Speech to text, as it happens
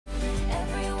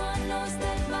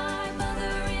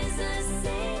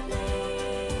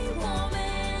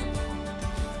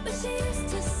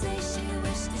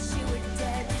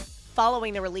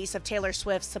following the release of Taylor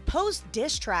Swift's supposed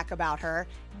diss track about her.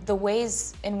 The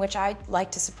ways in which I like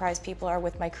to surprise people are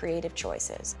with my creative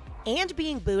choices. And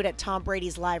being booed at Tom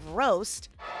Brady's live roast.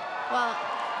 Well,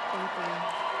 thank you.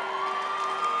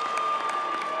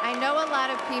 I know a lot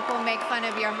of people make fun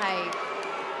of your height.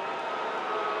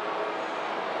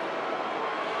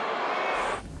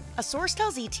 A source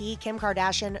tells ET Kim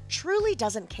Kardashian truly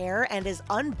doesn't care and is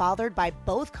unbothered by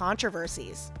both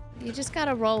controversies. You just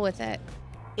gotta roll with it.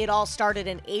 It all started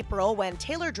in April when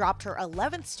Taylor dropped her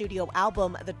 11th studio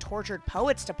album, The Tortured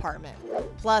Poets Department,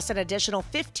 plus an additional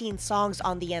 15 songs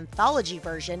on the anthology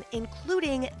version,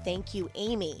 including Thank You,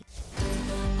 Amy.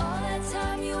 All that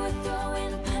time you were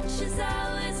throwing punches,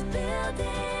 I was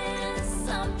building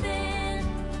something,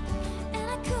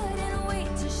 and I couldn't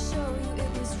wait to show you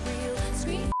it was real.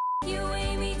 Scream you,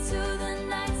 Amy, to the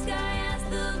night sky as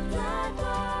the blood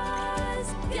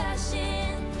was gushing.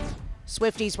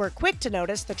 Swifties were quick to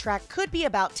notice the track could be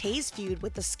about Tay's feud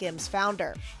with the Skims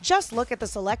founder. Just look at the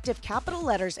selective capital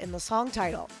letters in the song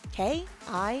title, K,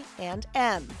 I, and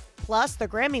M. Plus, the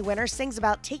Grammy winner sings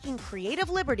about taking creative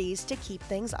liberties to keep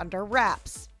things under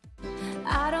wraps.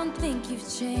 I don't think you've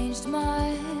changed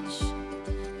much,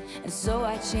 and so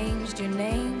I changed your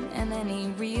name and any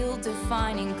real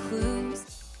defining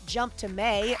clues. Jump to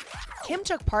May, Kim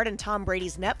took part in Tom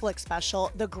Brady's Netflix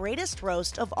special, The Greatest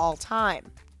Roast of All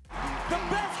Time. The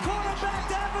best quarterback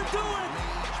to ever do it,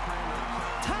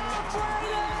 Tom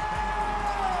Brady!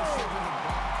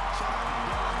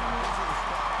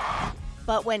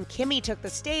 But when Kimmy took the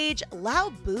stage,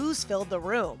 loud boos filled the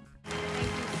room. Thank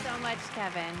you so much,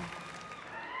 Kevin.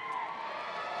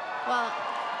 Well,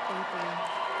 thank you.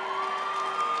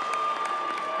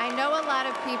 I know a lot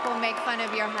of people make fun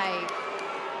of your height.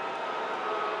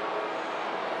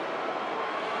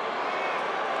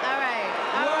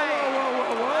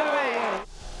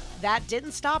 That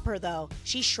didn't stop her, though.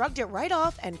 She shrugged it right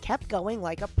off and kept going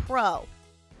like a pro.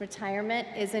 Retirement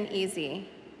isn't easy.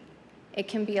 It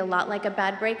can be a lot like a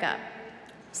bad breakup.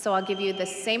 So I'll give you the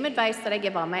same advice that I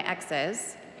give all my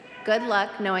exes. Good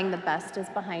luck knowing the best is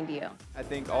behind you. I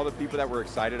think all the people that were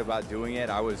excited about doing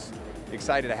it, I was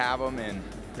excited to have them, and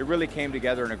it really came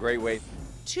together in a great way.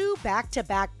 2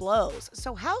 back-to-back blows.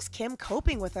 So how's Kim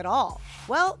coping with it all?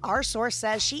 Well, our source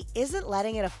says she isn't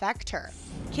letting it affect her.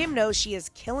 Kim knows she is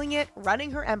killing it, running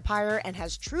her empire, and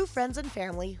has true friends and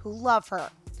family who love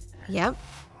her. Yep.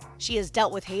 She has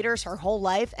dealt with haters her whole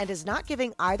life and is not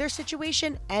giving either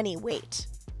situation any weight.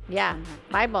 Yeah,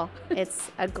 Bible.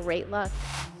 It's a great look.